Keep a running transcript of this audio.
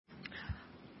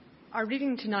Our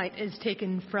reading tonight is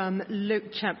taken from Luke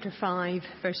chapter 5,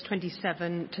 verse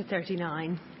 27 to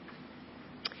 39.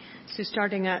 So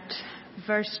starting at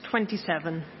verse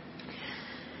 27.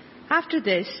 After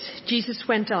this, Jesus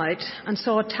went out and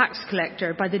saw a tax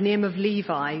collector by the name of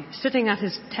Levi sitting at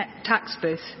his tax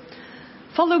booth.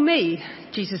 "Follow me,"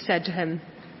 Jesus said to him.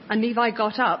 And Levi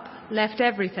got up, left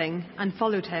everything, and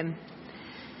followed him.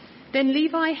 Then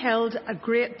Levi held a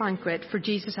great banquet for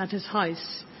Jesus at his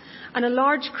house, and a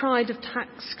large crowd of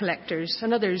tax collectors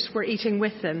and others were eating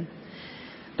with them.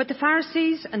 But the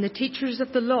Pharisees and the teachers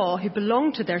of the law who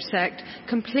belonged to their sect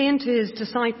complained to his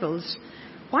disciples,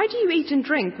 "Why do you eat and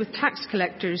drink with tax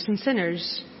collectors and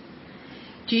sinners?"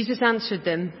 Jesus answered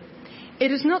them,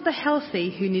 "It is not the healthy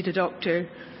who need a doctor,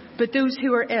 but those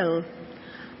who are ill.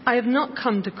 I have not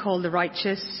come to call the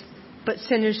righteous, but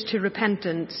sinners to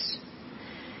repentance."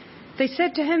 They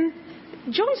said to him,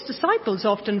 "John's disciples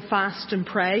often fast and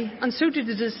pray, and so do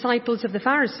the disciples of the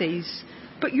Pharisees,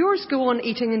 but yours go on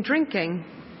eating and drinking."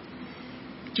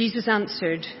 Jesus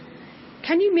answered,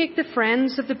 "Can you make the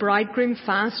friends of the bridegroom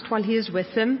fast while he is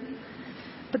with them?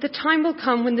 But the time will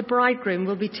come when the bridegroom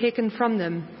will be taken from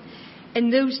them. In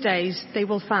those days they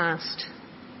will fast."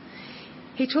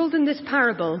 He told them this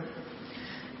parable.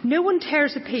 "No one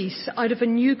tears a piece out of a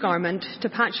new garment to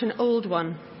patch an old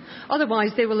one.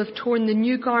 Otherwise they will have torn the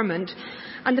new garment,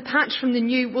 and the patch from the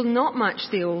new will not match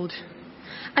the old.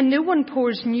 And no one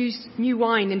pours new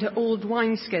wine into old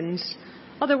wineskins.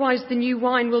 Otherwise the new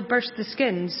wine will burst the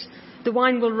skins, the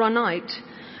wine will run out,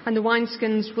 and the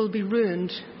wineskins will be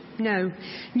ruined. No,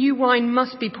 new wine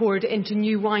must be poured into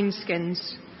new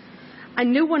wineskins.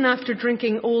 And no one after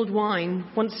drinking old wine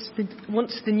wants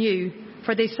the new,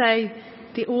 for they say,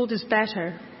 the old is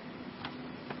better."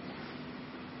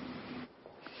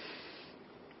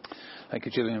 Thank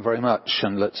you, Gillian, very much.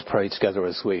 And let's pray together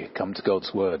as we come to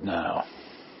God's word now.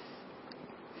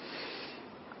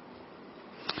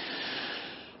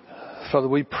 Father,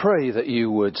 we pray that you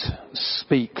would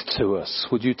speak to us.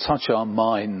 Would you touch our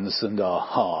minds and our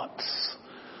hearts?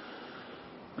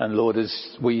 And Lord,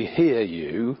 as we hear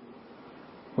you,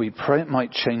 we pray it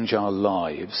might change our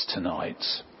lives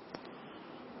tonight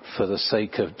for the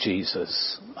sake of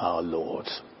Jesus, our Lord.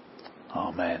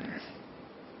 Amen.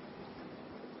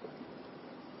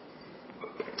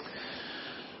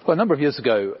 Well, a number of years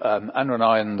ago, Anna and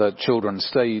I and the children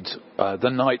stayed the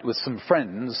night with some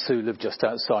friends who lived just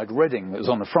outside Reading. It was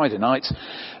on a Friday night.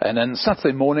 And then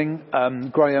Saturday morning,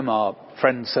 Graham, our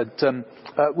friend, said,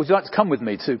 "Would you like to come with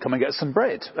me to come and get some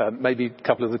bread? Maybe a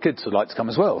couple of the kids would like to come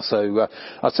as well." So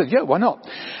I said, "Yeah, why not?"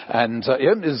 And he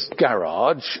opened his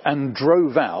garage and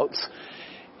drove out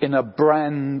in a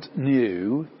brand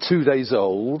new, 2 days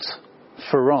old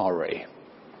Ferrari.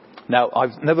 Now,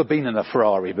 I've never been in a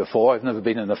Ferrari before. I've never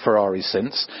been in a Ferrari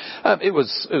since. It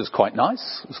was quite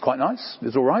nice. It was quite nice. It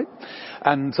was all right.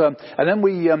 And then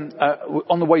we,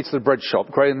 on the way to the bread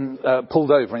shop, Graham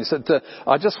pulled over and he said,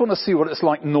 "I just want to see what it's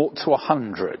like 0 to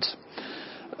 100.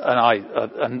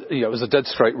 And it was a dead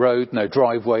straight road, no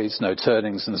driveways, no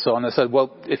turnings and so on. I said,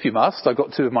 "Well, if you must." I've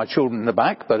got 2 of my children in the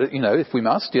back, but if we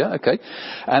must, yeah, okay.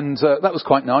 And that was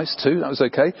quite nice too. That was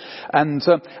okay. And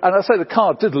I say the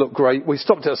car did look great. We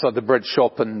stopped outside the bread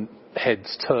shop and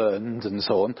heads turned and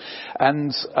so on.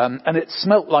 And it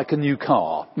smelt like a new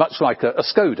car, much like a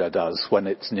Skoda does when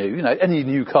it's new. Any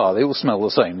new car, they all smell the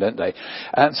same, don't they?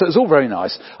 And so it was all very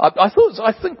nice.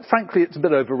 I think frankly it's a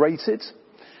bit overrated.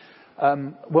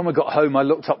 When we got home, I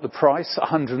looked up the price,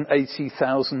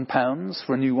 £180,000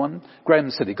 for a new one. Graham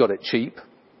said he got it cheap.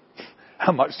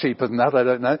 How much cheaper than that, I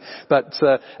don't know. But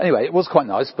anyway, it was quite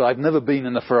nice, but I've never been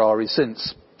in a Ferrari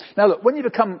since. Now look, when you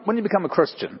become a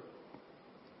Christian,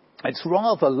 it's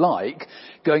rather like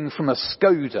going from a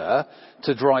Skoda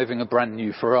to driving a brand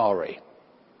new Ferrari.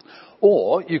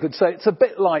 Or you could say it's a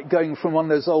bit like going from one of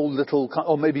those old little,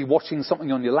 or maybe watching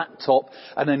something on your laptop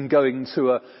and then going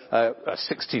to a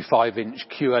 65-inch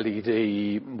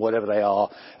QLED, whatever they are,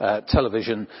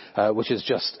 television, which is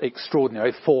just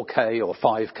extraordinary, 4K or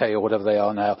 5K or whatever they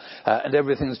are now, and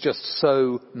everything's just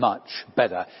so much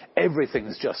better.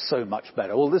 Everything's just so much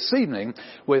better. Well, this evening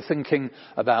we're thinking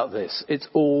about this. It's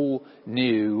all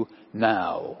new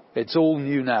now. It's all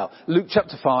new now. Luke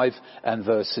chapter 5 and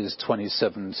verses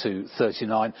 27 to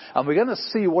 39. And we're going to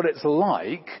see what it's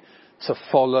like to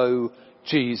follow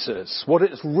Jesus. What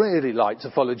it's really like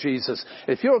to follow Jesus.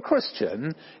 If you're a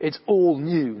Christian, it's all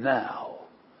new now.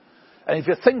 And if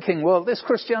you're thinking, well, this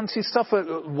Christianity stuff,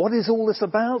 what is all this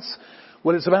about?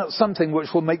 Well, it's about something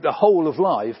which will make the whole of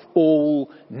life all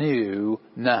new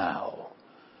now.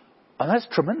 And that's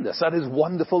tremendous. That is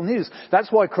wonderful news.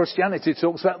 That's why Christianity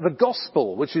talks about the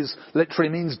gospel, which is literally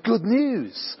means good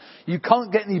news. You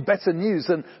can't get any better news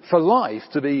than for life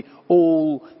to be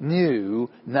all new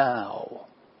now.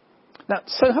 Now,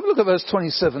 so have a look at verse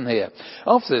 27 here.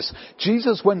 After this,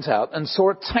 Jesus went out and saw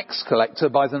a tax collector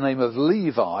by the name of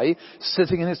Levi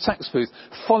sitting in his tax booth.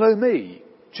 Follow me,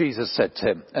 Jesus said to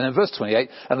him. And in verse 28,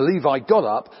 and Levi got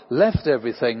up, left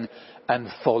everything, and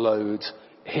followed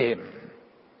him.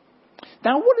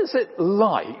 Now, what is it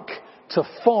like to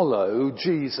follow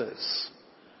Jesus?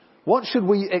 What should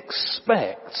we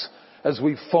expect as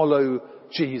we follow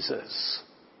Jesus?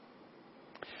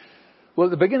 Well,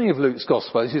 at the beginning of Luke's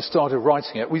Gospel, as he started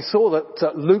writing it, we saw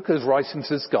that Luke is writing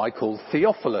to this guy called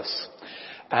Theophilus.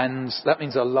 And that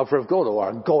means a lover of God, or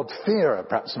a God-fearer,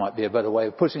 perhaps might be a better way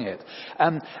of putting it.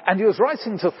 And he was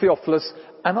writing to Theophilus,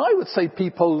 and I would say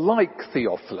people like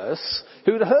Theophilus,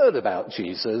 who'd heard about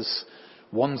Jesus,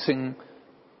 wanting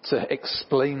to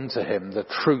explain to him the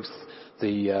truth,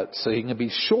 so he can be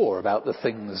sure about the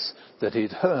things that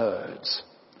he'd heard.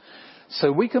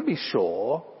 So we can be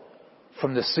sure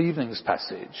from this evening's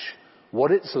passage what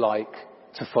it's like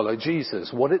to follow Jesus,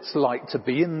 what it's like to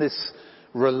be in this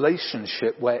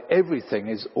relationship where everything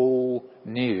is all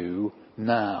new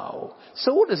now.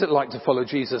 So what is it like to follow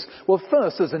Jesus? Well,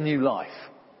 first, there's a new life.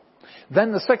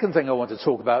 Then the second thing I want to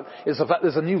talk about is the fact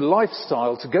there's a new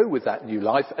lifestyle to go with that new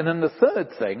life. And then the third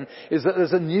thing is that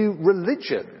there's a new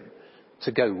religion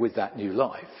to go with that new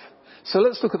life. So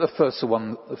let's look at the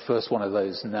first one of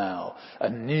those now. A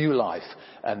new life.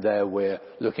 And there we're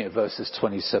looking at verses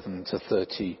 27 to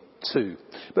 32.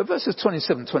 But verses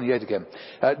 27 to 28 again.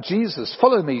 Jesus,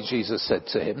 follow me, Jesus said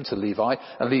to him, to Levi.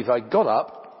 And Levi got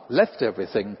up, left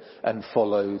everything, and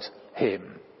followed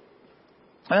him.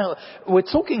 Now, we're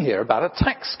talking here about a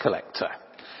tax collector.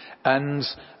 And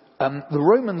the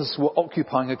Romans were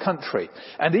occupying a country.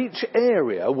 And each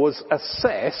area was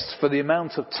assessed for the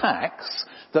amount of tax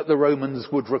that the Romans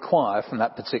would require from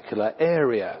that particular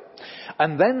area.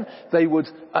 And then they would,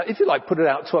 if you like, put it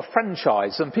out to a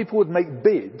franchise, and people would make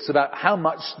bids about how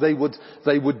much they would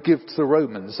give to the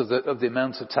Romans of the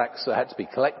amount of tax that had to be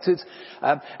collected.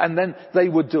 And then they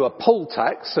would do a poll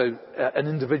tax, so an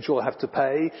individual would have to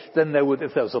pay. Then there would,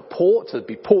 if there was a port, there'd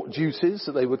be port duties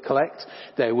that they would collect.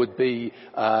 There would be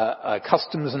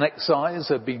customs and excise.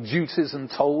 There'd be duties and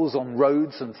tolls on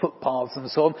roads and footpaths and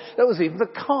so on. There was even the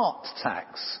cart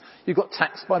tax. You got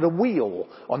taxed by the wheel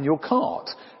on your cart.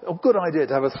 A good idea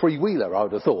to have a three-wheeler, I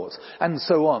would have thought, and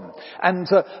so on. And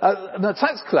the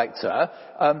tax collector,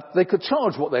 they could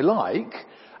charge what they like,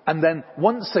 and then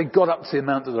once they got up to the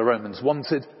amount that the Romans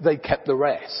wanted, they kept the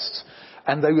rest.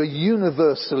 And they were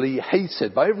universally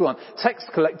hated by everyone. Tax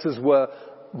collectors were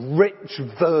rich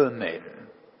vermin.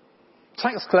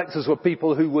 Tax collectors were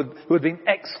people who had been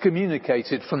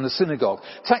excommunicated from the synagogue.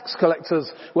 Tax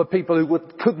collectors were people who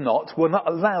were not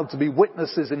allowed to be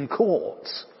witnesses in court.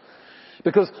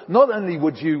 Because not only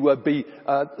would you be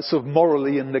sort of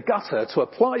morally in the gutter to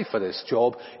apply for this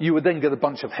job, you would then get a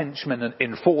bunch of henchmen and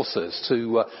enforcers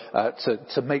to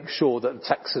make sure that the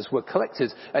taxes were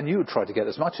collected, and you would try to get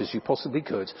as much as you possibly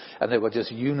could, and they were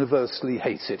just universally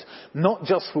hated, not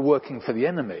just for working for the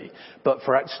enemy, but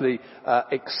for actually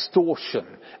extortion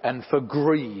and for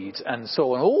greed and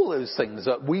so on. All those things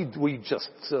that we just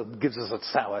gives us a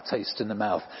sour taste in the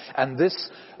mouth. And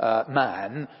this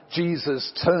man,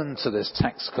 Jesus, turned to this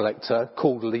tax collector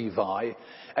called Levi,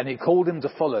 and he called him to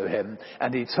follow him,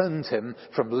 and he turned him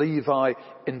from Levi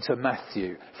into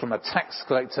Matthew, from a tax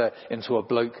collector into a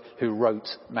bloke who wrote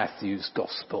Matthew's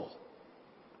gospel.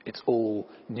 It's all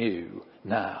new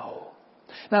now.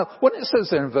 Now, when it says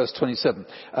there in verse 27,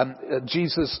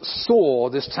 Jesus saw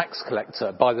this tax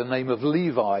collector by the name of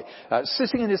Levi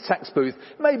sitting in his tax booth.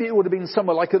 Maybe it would have been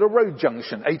somewhere like at a road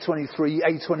junction, A23,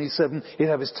 A27. He'd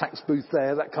have his tax booth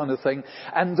there, that kind of thing.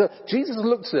 And Jesus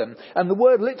looks at him, and the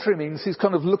word literally means he's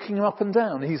kind of looking him up and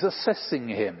down. He's assessing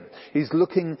him. He's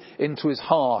looking into his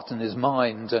heart and his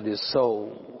mind and his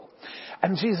soul.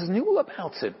 And Jesus knew all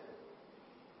about him.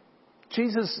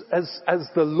 Jesus, as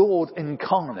the Lord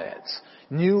incarnate,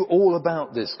 knew all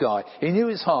about this guy. He knew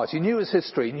his heart. He knew his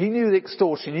history. He knew the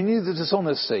extortion. He knew the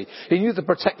dishonesty. He knew the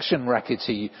protection racket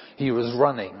he was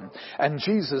running. And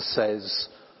Jesus says,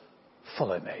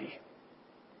 follow me.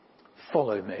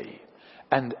 Follow me.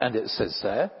 And it says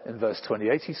there in verse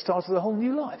 28, he started a whole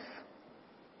new life.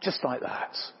 Just like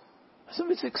that.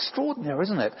 It's extraordinary,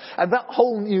 isn't it? And that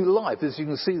whole new life, as you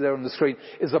can see there on the screen,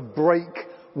 is a break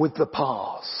with the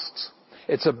past.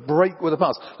 It's a break with the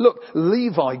past. Look,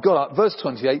 Levi got up, verse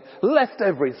 28, left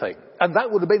everything. And that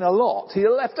would have been a lot. He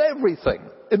left everything.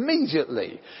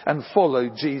 immediately and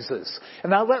followed Jesus.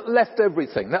 And now that left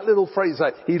everything. That little phrase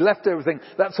there, he left everything,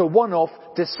 that's a one-off,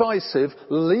 decisive,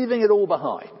 leaving it all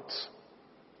behind.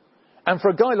 And for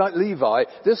a guy like Levi,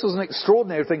 this was an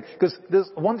extraordinary thing, because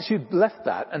once you'd left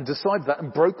that and decided that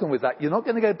and broken with that, you're not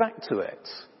going to go back to it.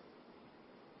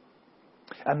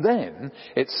 And then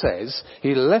it says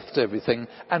he left everything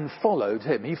and followed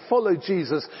him. He followed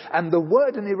Jesus, and the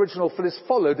word in the original for this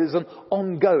followed is an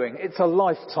ongoing. It's a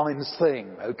lifetime's thing,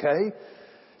 okay?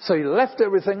 So he left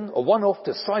everything, a one-off,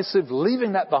 decisive,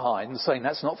 leaving that behind, saying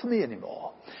that's not for me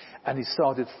anymore. And he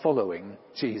started following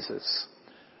Jesus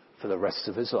for the rest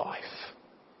of his life.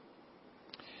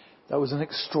 That was an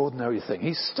extraordinary thing.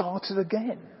 He started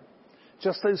again.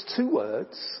 Just those two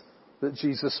words that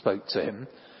Jesus spoke to him,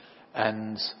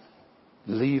 and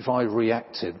Levi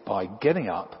reacted by getting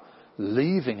up,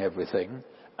 leaving everything,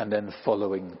 and then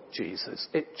following Jesus.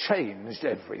 It changed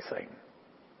everything.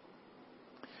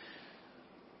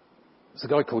 There's a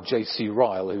guy called J.C.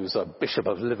 Ryle, who was a bishop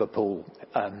of Liverpool,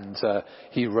 and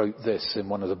he wrote this in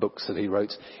one of the books that he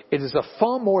wrote. It is a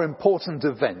far more important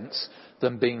event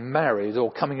than being married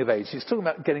or coming of age. He's talking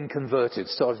about getting converted,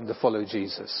 starting to follow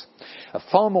Jesus. A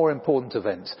far more important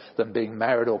event than being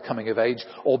married or coming of age,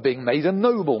 or being made a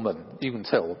nobleman. You can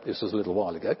tell this was a little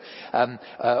while ago.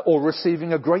 Or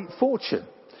receiving a great fortune.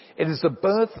 It is the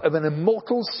birth of an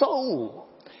immortal soul.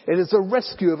 It is the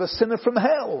rescue of a sinner from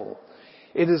hell.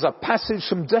 It is a passage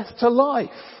from death to life.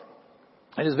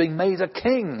 It is being made a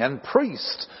king and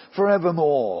priest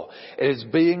forevermore. It is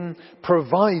being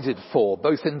provided for,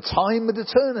 both in time and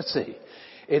eternity.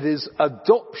 It is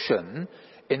adoption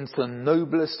into the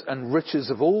noblest and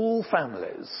richest of all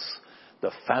families,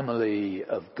 the family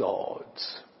of God.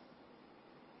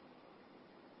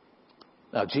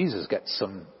 Now, Jesus gets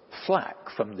some flack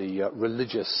from the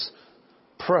religious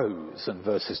pros in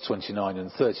verses 29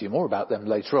 and 30. More about them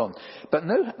later on. But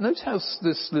note how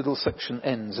this little section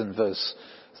ends in verse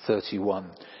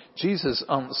 31. Jesus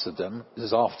answered them, this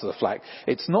is after the flack,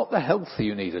 it's not the healthy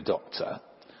who need a doctor,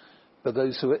 but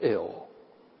those who are ill.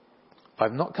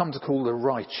 I've not come to call the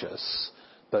righteous,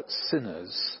 but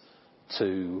sinners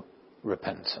to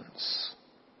repentance.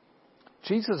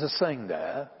 Jesus is saying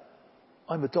there,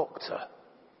 I'm a doctor.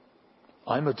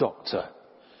 I'm a doctor.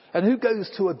 And who goes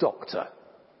to a doctor?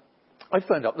 I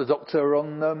phoned up the doctor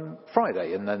on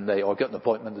Friday, and then I got an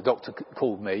appointment. The doctor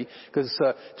called me because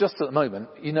just at the moment,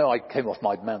 I came off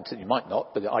my mountain. You might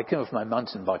not, but I came off my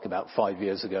mountain bike about 5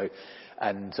 years ago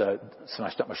and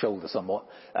smashed up my shoulder somewhat.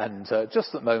 And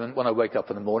just at the moment, when I wake up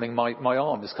in the morning, my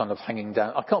arm is kind of hanging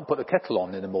down. I can't put a kettle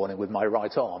on in the morning with my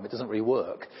right arm. It doesn't really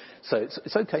work. So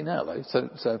it's okay now,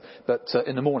 though. But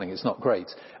in the morning, it's not great.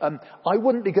 I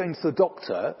wouldn't be going to the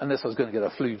doctor unless I was going to get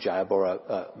a flu jab or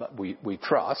we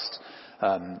trust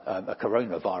a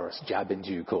coronavirus jab in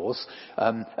due course,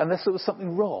 unless there was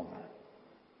something wrong.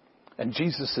 And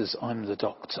Jesus says, I'm the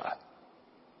doctor.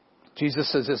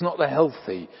 Jesus says it's not the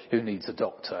healthy who needs a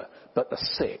doctor, but the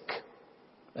sick.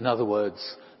 In other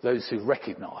words, those who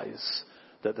recognize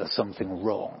that there's something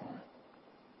wrong.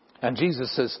 And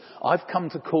Jesus says, I've come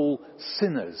to call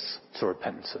sinners to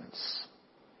repentance,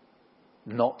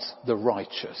 not the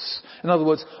righteous. In other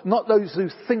words, not those who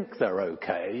think they're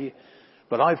okay,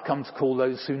 but I've come to call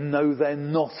those who know they're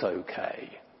not okay.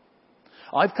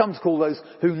 I've come to call those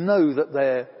who know that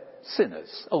they're sinners.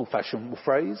 Old-fashioned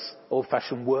phrase,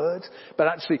 old-fashioned word, but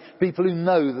actually people who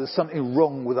know there's something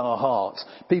wrong with our hearts.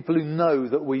 People who know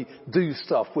that we do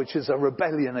stuff which is a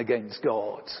rebellion against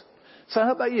God. So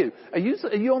how about you? Are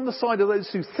you on the side of those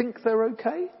who think they're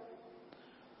okay?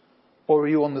 Or are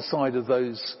you on the side of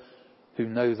those who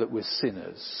know that we're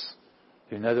sinners?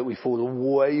 Who know that we fall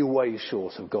way, way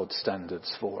short of God's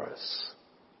standards for us?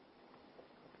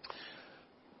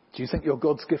 Do you think you're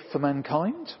God's gift for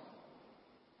mankind?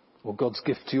 Or God's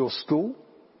gift to your school?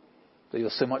 That you're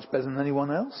so much better than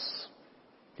anyone else?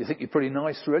 Do you think you're pretty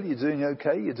nice really? You're doing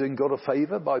okay? You're doing God a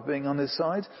favour by being on his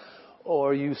side?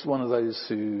 Or are you one of those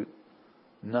who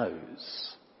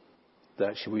knows that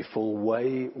actually we fall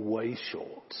way, way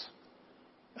short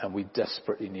and we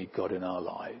desperately need God in our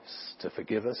lives to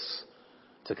forgive us,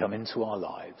 to come into our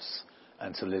lives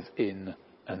and to live in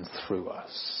and through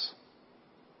us?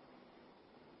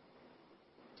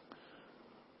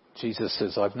 Jesus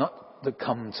says, I've not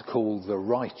come to call the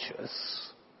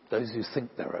righteous, those who think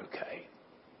they're okay,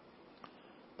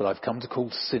 but I've come to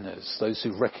call sinners, those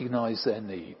who recognise their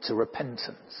need, to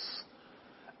repentance.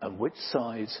 And which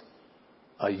side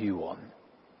are you on?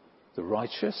 The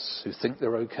righteous who think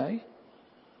they're okay,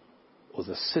 or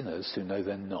the sinners who know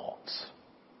they're not?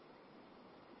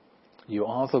 You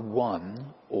are the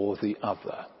one or the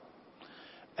other.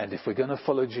 And if we're going to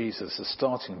follow Jesus, the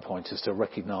starting point is to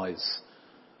recognize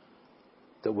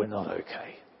that we're not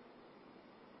okay.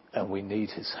 And we need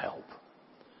his help.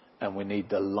 And we need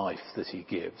the life that he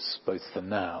gives, both for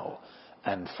now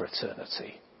and for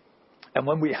eternity. And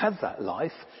when we have that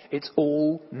life, it's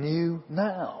all new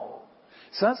now.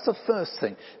 So that's the first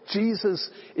thing. Jesus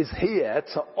is here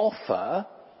to offer,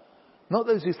 not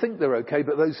those who think they're okay,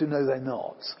 but those who know they're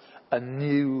not, a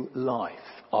new life,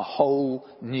 a whole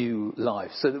new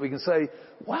life. So that we can say,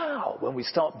 wow, when we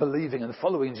start believing and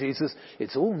following Jesus,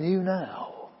 it's all new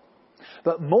now.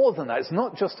 But more than that, it's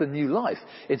not just a new life,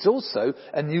 it's also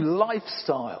a new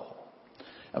lifestyle.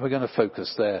 And we're going to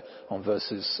focus there on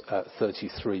verses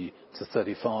 33 to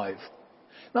 35.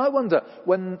 Now I wonder,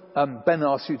 when Ben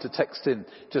asked you to text in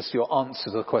just your answer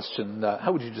to the question,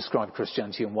 how would you describe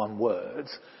Christianity in one word?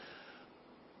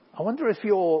 I wonder if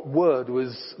your word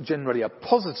was generally a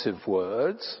positive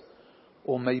word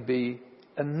or maybe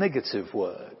a negative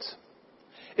word.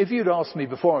 If you'd asked me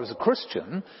before I was a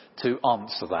Christian to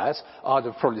answer that, I'd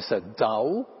have probably said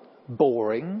dull,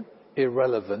 boring,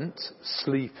 irrelevant,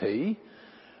 sleepy,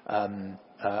 and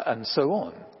so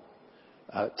on.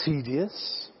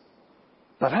 Tedious.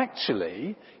 But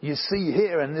actually, you see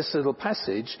here in this little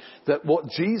passage that what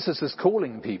Jesus is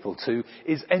calling people to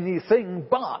is anything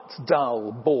but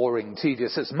dull, boring,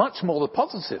 tedious. It's much more the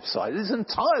positive side. It's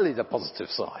entirely the positive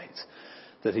side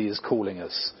that he is calling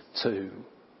us to.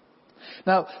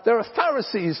 Now, there are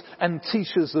Pharisees and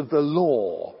teachers of the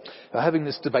law having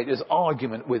this debate, this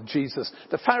argument with Jesus.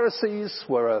 The Pharisees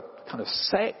were a kind of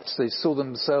sect. They saw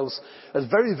themselves as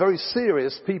very, very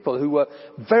serious people who were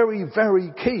very,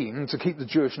 very keen to keep the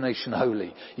Jewish nation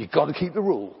holy. You've got to keep the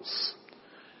rules.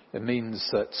 It means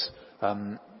that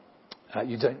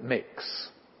you don't mix,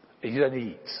 you don't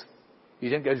eat, you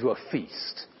don't go to a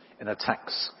feast in a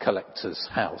tax collector's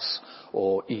house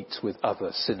or eat with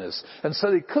other sinners. And so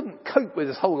they couldn't cope with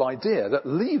this whole idea that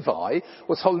Levi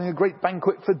was holding a great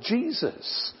banquet for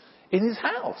Jesus in his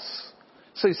house.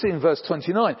 So you see in verse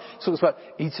 29, it talks about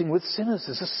eating with sinners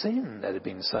is a sin, they'd have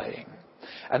been saying.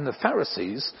 And the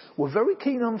Pharisees were very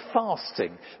keen on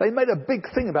fasting. They made a big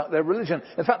thing about their religion.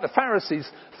 In fact, the Pharisees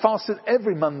fasted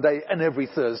every Monday and every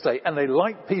Thursday, and they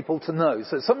liked people to know.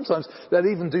 So sometimes they'd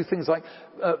even do things like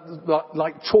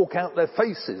chalk out their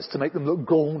faces to make them look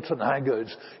gaunt and haggard,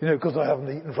 because they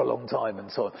haven't eaten for a long time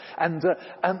and so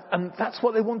on. And that's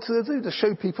what they wanted to do, to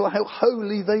show people how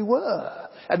holy they were.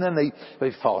 And then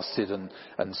they fasted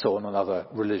and so on other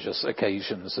religious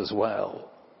occasions as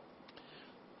well.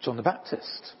 John the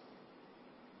Baptist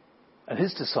and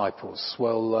his disciples,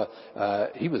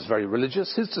 he was very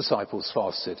religious, his disciples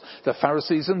fasted. The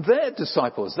Pharisees and their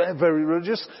disciples, they're very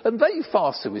religious and they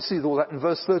fasted. We see all that in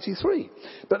verse 33.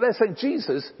 But they're saying,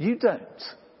 Jesus, you don't.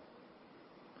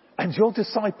 And your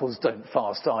disciples don't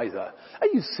fast either. Are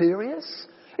you serious?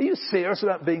 Are you serious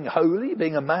about being holy,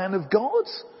 being a man of God?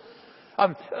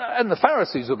 And the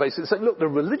Pharisees were basically saying, look, the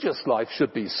religious life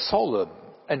should be solemn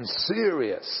and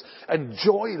serious and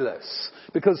joyless,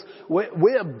 because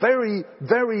we're very,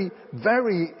 very,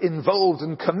 very involved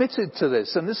and committed to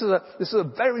this. And this is a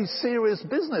very serious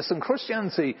business. And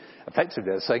Christianity,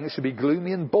 effectively they're saying, it should be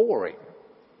gloomy and boring.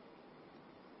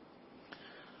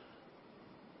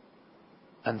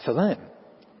 And for them,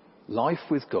 life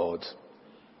with God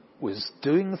was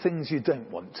doing the things you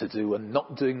don't want to do and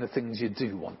not doing the things you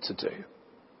do want to do.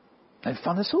 And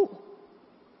fun at all.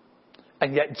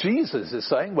 And yet Jesus is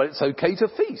saying, well, it's okay to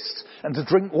feast and to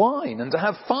drink wine and to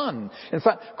have fun. In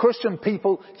fact, Christian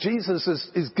people, Jesus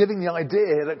is giving the idea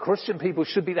here that Christian people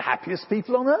should be the happiest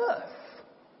people on earth.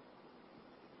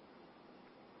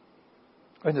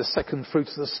 And the second fruit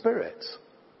of the Spirit.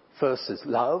 First is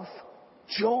love,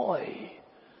 joy.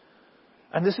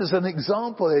 And this is an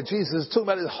example here. Jesus is talking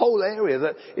about this whole area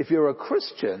that if you're a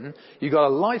Christian, you've got a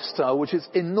lifestyle which is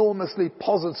enormously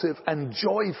positive and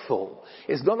joyful.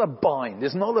 It's not a bind.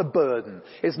 It's not a burden.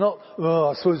 It's not,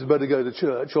 I suppose I better go to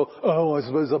church, or, I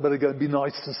suppose I better go and be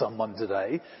nice to someone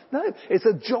today. No, it's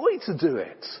a joy to do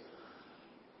it.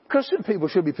 Christian people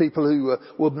should be people who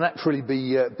will naturally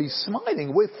be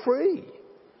smiling. We're free.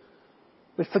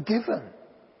 We're forgiven.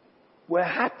 We're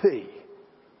happy.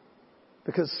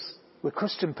 Because we're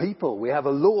Christian people. We have a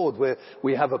Lord.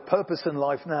 We have a purpose in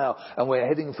life now, and we're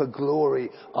heading for glory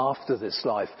after this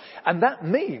life. And that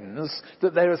means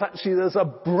that there's a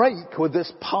break with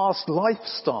this past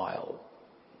lifestyle.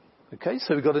 Okay,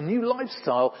 so we've got a new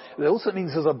lifestyle. It also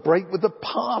means there's a break with the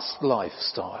past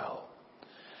lifestyle.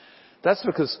 That's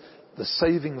because the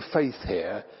saving faith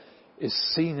here is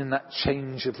seen in that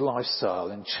change of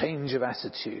lifestyle and change of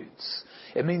attitudes.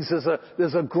 It means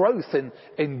there's a growth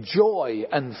in joy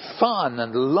and fun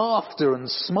and laughter and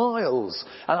smiles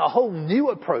and a whole new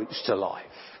approach to life.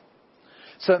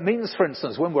 So it means, for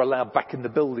instance, when we're allowed back in the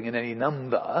building in any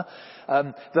number,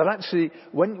 that actually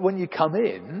when you come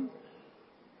in,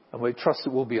 and we trust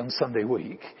it will be on Sunday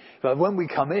week, but when we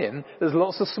come in, there's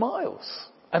lots of smiles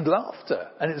and laughter,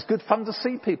 and it's good fun to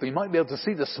see people. You might be able to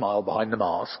see the smile behind the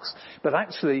masks, but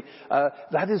actually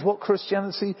that is what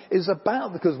Christianity is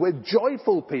about, because we're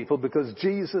joyful people, because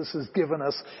Jesus has given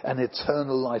us an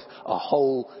eternal life, a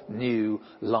whole new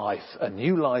life and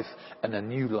a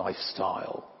new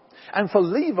lifestyle. And for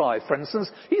Levi, for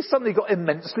instance, he's suddenly got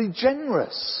immensely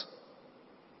generous.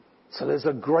 So there's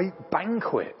a great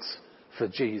banquet for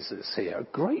Jesus here, a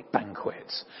great banquet.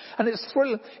 And it's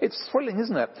thrilling,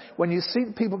 isn't it? When you see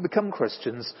people become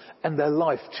Christians and their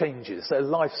life changes, their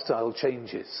lifestyle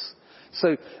changes.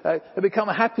 So they become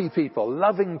happy people,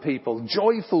 loving people,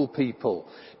 joyful people,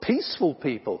 peaceful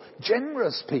people,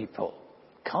 generous people,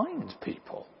 kind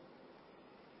people.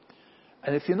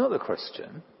 And if you're not a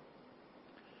Christian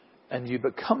and you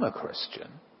become a Christian,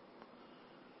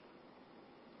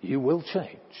 you will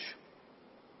change.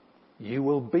 You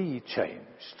will be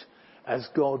changed as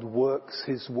God works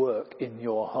his work in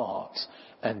your heart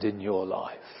and in your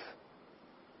life.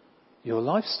 Your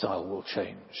lifestyle will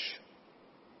change.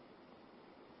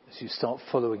 As you start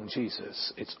following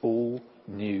Jesus, it's all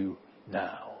new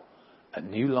now. A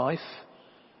new life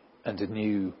and a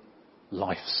new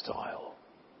lifestyle.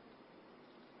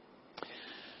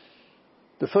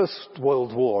 The First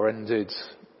World War ended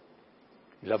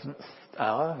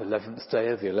 11th day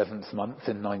of the 11th month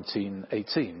in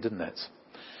 1918, didn't it?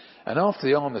 And after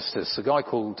the armistice, a guy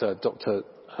called Dr.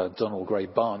 Donald Gray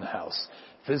Barnhouse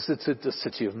visited the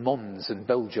city of Mons in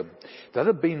Belgium. That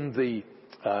had been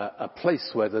a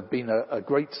place where there'd been a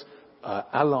great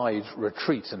Allied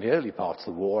retreat in the early part of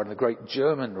the war and a great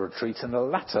German retreat in the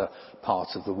latter part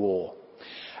of the war.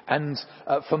 And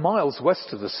for miles west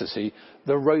of the city,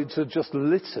 the roads are just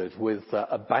littered with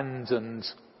abandoned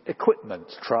equipment,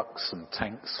 trucks and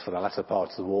tanks for the latter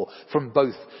part of the war, from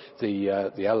both the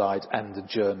Allied and the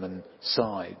German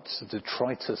sides, the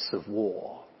detritus of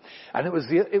war. And it was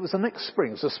the next spring.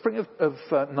 It was the spring of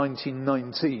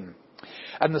 1919.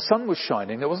 And the sun was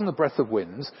shining, there wasn't a breath of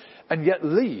wind, and yet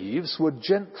leaves were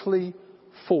gently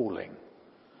falling.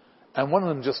 And one of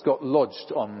them just got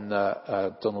lodged on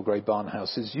Donald Gray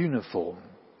Barnhouse's uniform.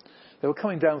 They were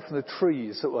coming down from the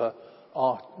trees that were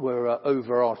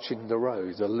overarching the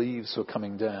road. The leaves were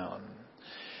coming down.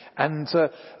 And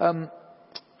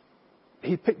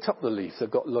he picked up the leaf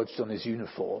that got lodged on his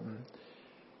uniform.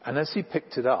 And as he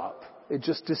picked it up, it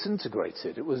just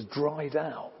disintegrated. It was dried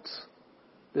out.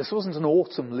 This wasn't an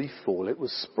autumn leaf fall, it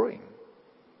was spring.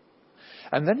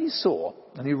 And then he saw,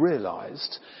 and he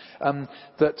realized,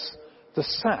 that the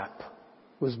sap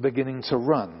was beginning to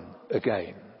run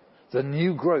again. The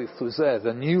new growth was there.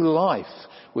 The new life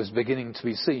was beginning to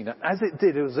be seen. And as it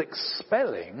did, it was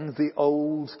expelling the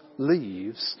old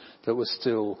leaves that were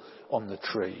still on the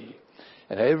tree.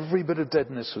 And every bit of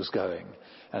deadness was going,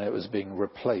 and it was being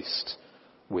replaced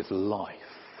with life.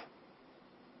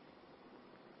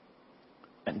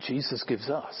 And Jesus gives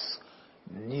us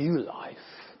new life.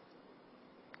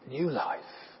 New life.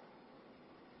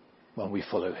 When we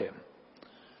follow him.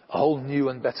 A whole new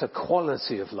and better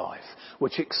quality of life,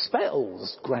 which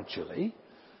expels gradually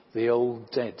the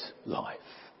old dead life.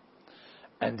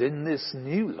 And in this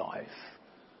new life,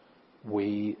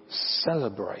 we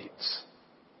celebrate.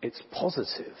 It's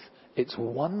positive. It's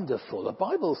wonderful. The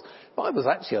Bible's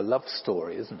actually a love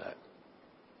story, isn't it?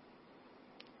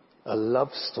 A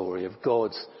love story of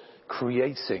God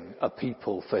creating a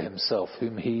people for himself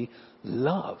whom he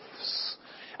loves.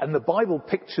 And the Bible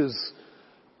pictures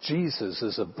Jesus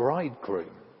as a bridegroom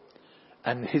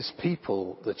and his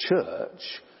people, the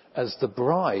church, as the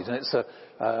bride. And it's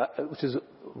which is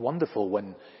wonderful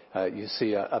when you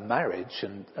see a marriage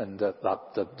and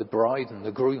the bride and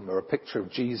the groom are a picture of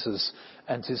Jesus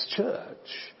and his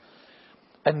church.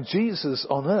 And Jesus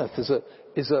on earth is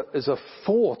a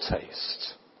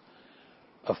foretaste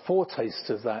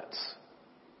of that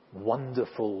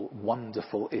wonderful,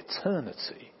 wonderful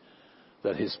eternity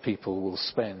that his people will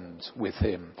spend with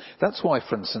him. That's why,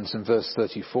 for instance, in verse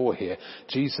 34 here,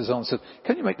 Jesus answered,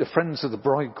 can you make the friends of the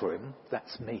bridegroom,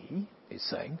 that's me, he's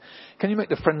saying, can you make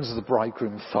the friends of the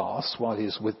bridegroom fast while he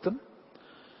is with them?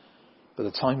 But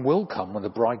the time will come when the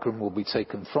bridegroom will be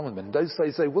taken from him. In those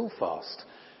days they will fast.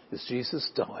 As Jesus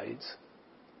died,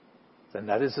 then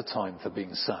that is a time for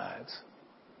being sad,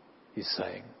 he's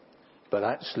saying. But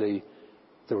actually,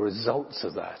 the results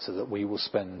of that are that we will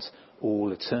spend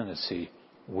all eternity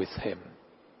with him.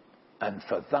 And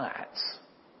for that,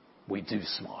 we do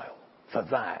smile. For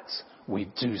that, we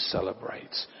do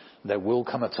celebrate. There will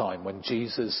come a time when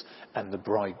Jesus and the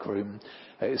bridegroom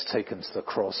is taken to the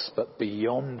cross, but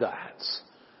beyond that,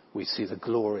 we see the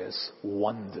glorious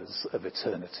wonders of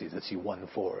eternity that he won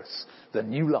for us. The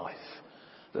new life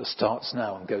that starts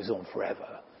now and goes on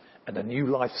forever, and a new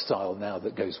lifestyle now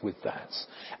that goes with that.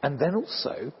 And then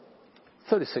also,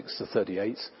 36 to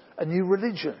 38, a new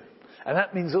religion. And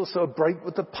that means also a break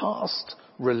with the past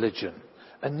religion,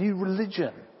 a new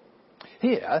religion.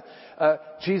 Here,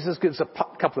 Jesus gives a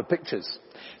couple of pictures.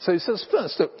 So he says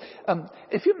first that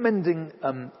if you're mending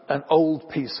an old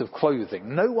piece of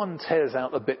clothing, no one tears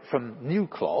out a bit from new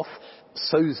cloth,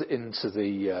 sews it into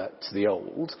the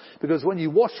old, because when you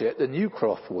wash it, the new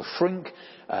cloth will shrink,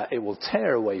 it will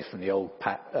tear away from the old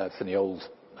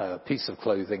piece of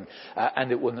clothing,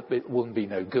 and it wouldn't be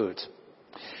no good.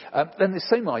 Then the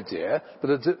same idea,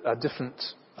 but a different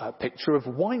picture of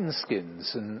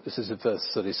wineskins, and this is in verse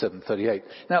 37, 38.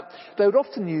 Now, they would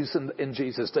often use in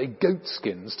Jesus' day goat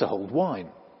skins to hold wine.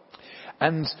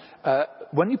 And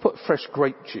when you put fresh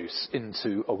grape juice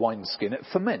into a wineskin, it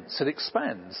ferments, it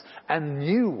expands, and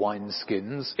new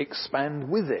wineskins expand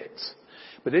with it.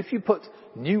 But if you put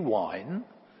new wine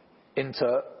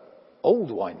into old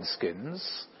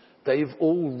wineskins, they've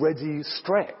already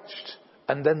stretched,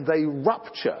 and then they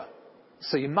rupture.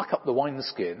 So you muck up the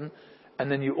wineskin, and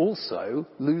then you also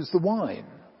lose the wine.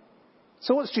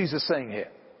 So what's Jesus saying here?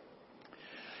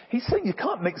 He's saying you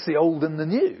can't mix the old and the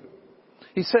new.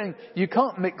 He's saying you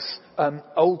can't mix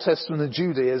Old Testament and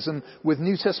Judaism with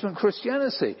New Testament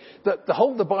Christianity. The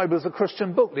whole of the Bible is a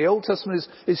Christian book. The Old Testament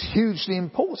is hugely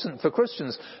important for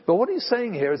Christians. But what he's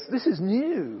saying here is this is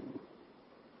new.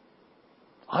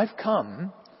 I've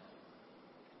come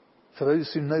for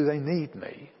those who know they need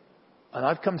me. And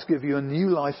I've come to give you a new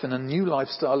life and a new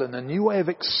lifestyle and a new way of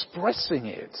expressing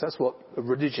it. That's what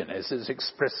religion is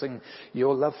expressing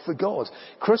your love for God.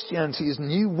 Christianity is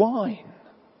new wine.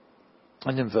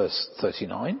 And in verse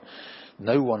 39,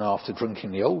 no one after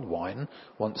drinking the old wine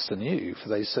wants the new, for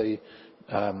they say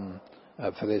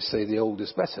the old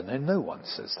is better. No one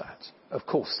says that. Of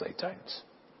course they don't.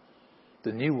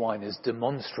 The new wine is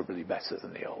demonstrably better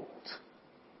than the old.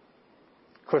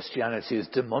 Christianity is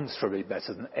demonstrably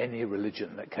better than any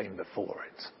religion that came before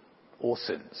it, or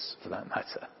since, for that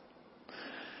matter.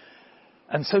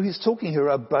 And so he's talking here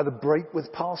about a break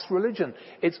with past religion.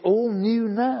 It's all new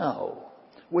now.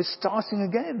 We're starting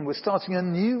again. We're starting a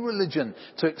new religion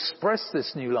to express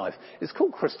this new life. It's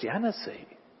called Christianity,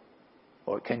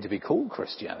 or it came to be called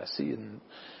Christianity in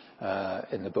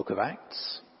the book of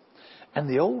Acts. And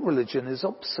the old religion is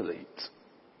obsolete.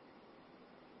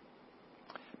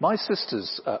 My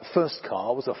sister's first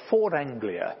car was a Ford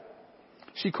Anglia.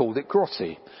 She called it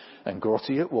Grotty, and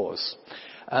Grotty it was.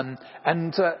 And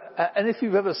if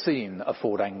you've ever seen a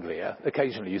Ford Anglia,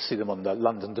 occasionally you see them on the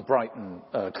London to Brighton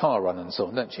car run and so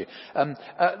on, don't you?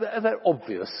 They're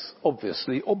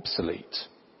obviously obsolete.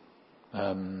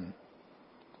 Now,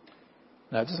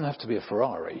 it doesn't have to be a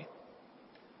Ferrari,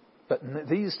 but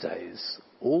these days,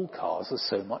 all cars are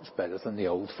so much better than the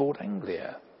old Ford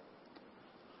Anglia.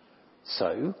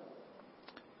 So,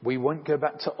 we won't go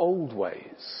back to old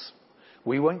ways.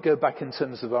 We won't go back in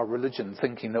terms of our religion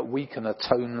thinking that we can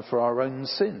atone for our own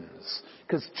sins,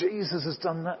 because Jesus has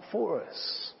done that for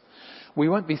us. We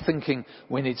won't be thinking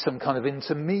we need some kind of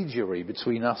intermediary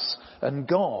between us and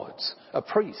God, a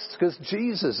priest, because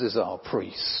Jesus is our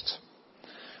priest.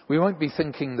 We won't be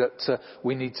thinking that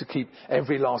we need to keep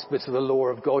every last bit of the law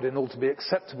of God in order to be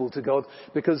acceptable to God,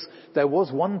 because there was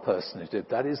one person who did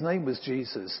that. His name was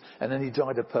Jesus, and then he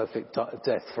died a perfect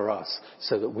death for us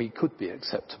so that we could be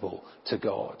acceptable to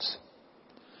God.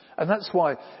 And that's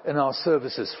why in our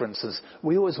services, for instance,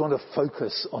 we always want to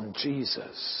focus on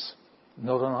Jesus,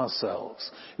 not on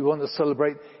ourselves. We want to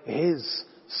celebrate his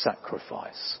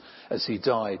sacrifice as he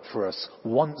died for us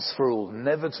once for all,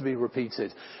 never to be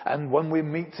repeated. And when we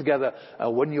meet together,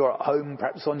 when you're at home,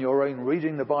 perhaps on your own,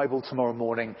 reading the Bible tomorrow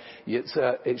morning,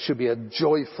 it should be a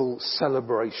joyful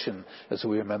celebration as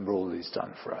we remember all he's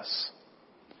done for us.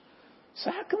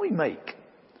 So how can we make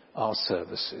our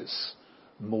services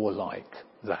more like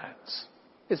that?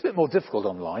 It's a bit more difficult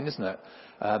online, isn't it?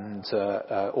 And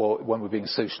or when we're being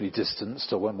socially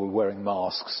distanced, or when we're wearing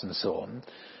masks and so on.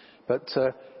 But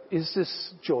is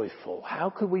this joyful? How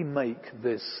can we make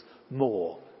this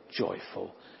more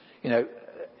joyful? You know,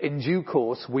 in due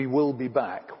course, we will be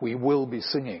back. We will be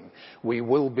singing. We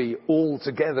will be all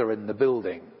together in the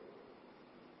building.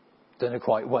 Don't know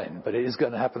quite when, but it is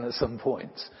going to happen at some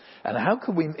point. And how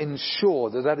can we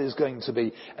ensure that that is going to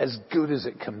be as good as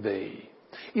it can be?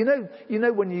 You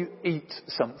know when you eat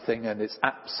something and it's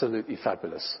absolutely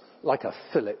fabulous, like a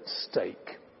fillet steak,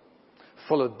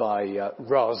 followed by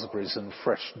raspberries and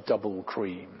fresh double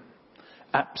cream.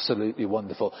 Absolutely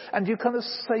wonderful. And you kind of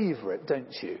savour it,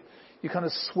 don't you? You kind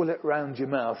of swill it round your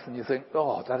mouth and you think,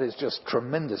 oh, that is just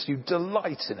tremendous. You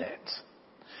delight in it.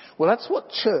 Well, that's what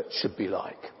church should be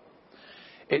like.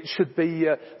 It should be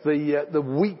the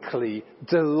weekly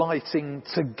delighting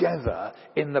together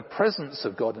in the presence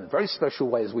of God in a very special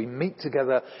way as we meet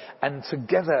together, and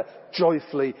together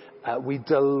joyfully we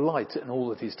delight in all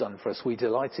that he's done for us. We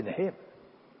delight in him,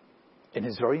 in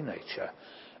his very nature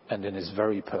and in his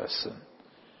very person.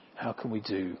 How can we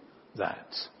do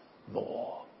that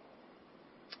more?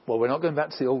 Well, we're not going back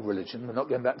to the old religion. We're not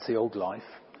going back to the old life.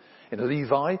 In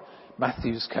Levi,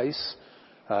 Matthew's case,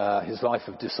 his life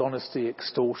of dishonesty,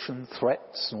 extortion,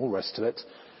 threats, and all the rest of it.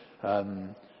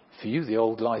 For you, the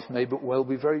old life may but well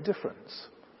be very different.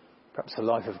 Perhaps a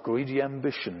life of greedy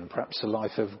ambition, perhaps a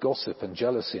life of gossip and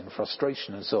jealousy and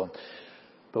frustration and so on.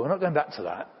 But we're not going back to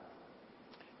that,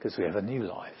 because we have a new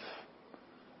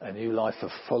life of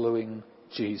following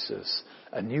Jesus,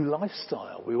 a new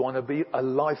lifestyle. We want to be a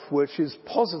life which is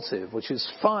positive, which is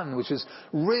fun, which is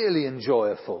really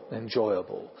enjoyable,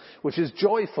 which is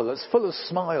joyful, that's full of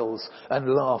smiles and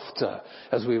laughter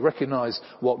as we recognise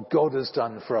what God has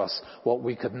done for us, what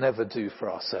we could never do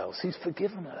for ourselves. He's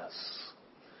forgiven us.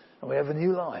 And we have a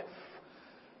new life.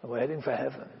 And we're heading for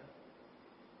heaven.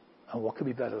 And what could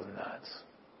be better than that?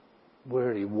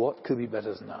 Really, what could be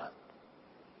better than that?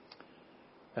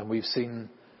 And we've seen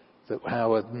that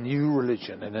how a new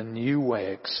religion in a new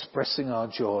way expressing our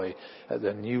joy at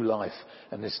the new life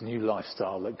and this new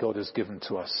lifestyle that God has given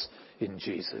to us in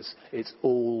Jesus. It's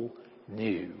all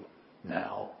new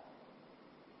now.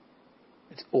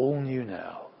 It's all new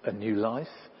now. A new life,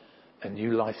 a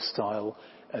new lifestyle,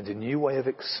 and a new way of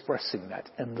expressing that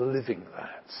and living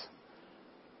that.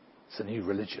 It's a new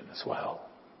religion as well.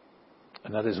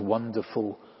 And that is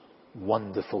wonderful,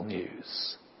 wonderful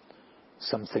news.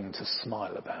 Something to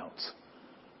smile about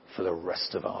for the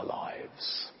rest of our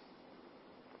lives.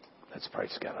 Let's pray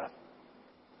together.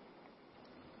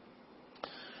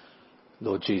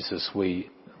 Lord Jesus,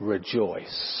 we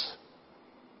rejoice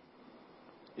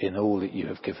in all that you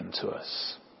have given to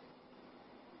us.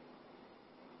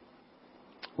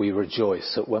 We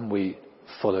rejoice that when we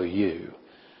follow you,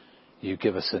 you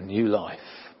give us a new life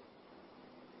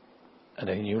and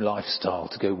a new lifestyle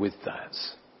to go with that.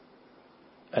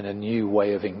 And a new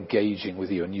way of engaging with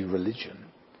you, a new religion,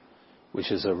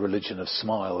 which is a religion of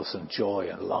smiles and joy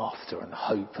and laughter and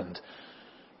hope and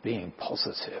being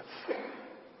positive.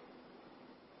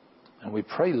 And we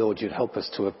pray, Lord, you'd help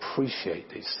us to appreciate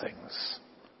these things.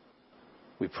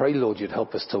 We pray, Lord, you'd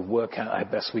help us to work out how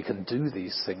best we can do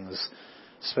these things,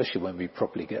 especially when we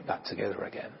properly get back together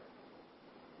again.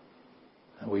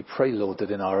 And we pray, Lord,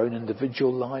 that in our own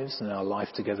individual lives and our life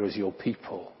together as your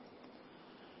people,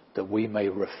 that we may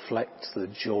reflect the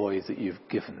joy that you've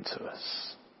given to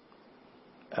us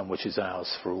and which is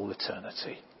ours for all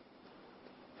eternity.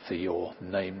 For your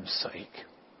name's sake.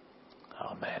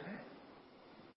 Amen.